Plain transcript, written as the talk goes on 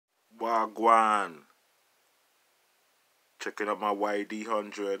Wagwan. Checking out my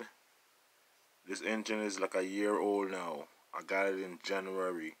YD100. This engine is like a year old now. I got it in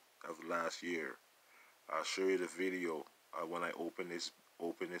January of last year. I'll show you the video when I open this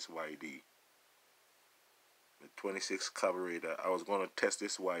YD. The 26 carburetor. I was going to test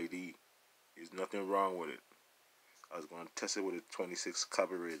this YD. There's nothing wrong with it. I was going to test it with a 26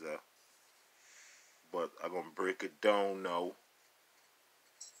 carburetor, but I'm going to break it down now.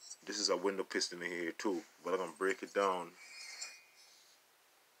 This is a window piston in here too, but I'm going to break it down.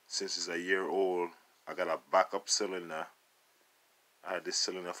 Since it's a year old, I got a backup cylinder. I had this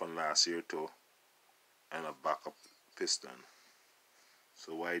cylinder from last year too, and a backup piston.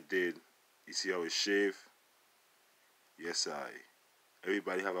 So what I did, you see how it shaved? Yes,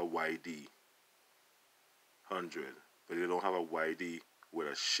 everybody have a YD 100, but they don't have a YD with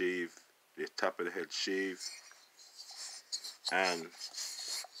a shave, the top of the head shave, and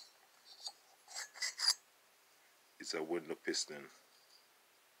it's a window piston.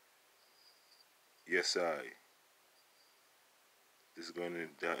 Yes, this is going in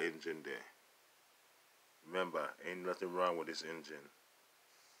that engine there. Remember, ain't nothing wrong with this engine.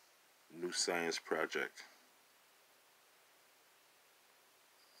 New science project.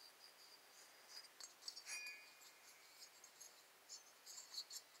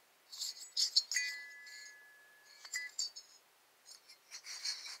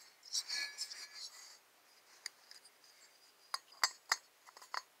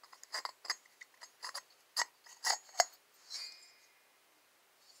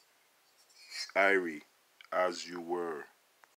 Irie, as you were.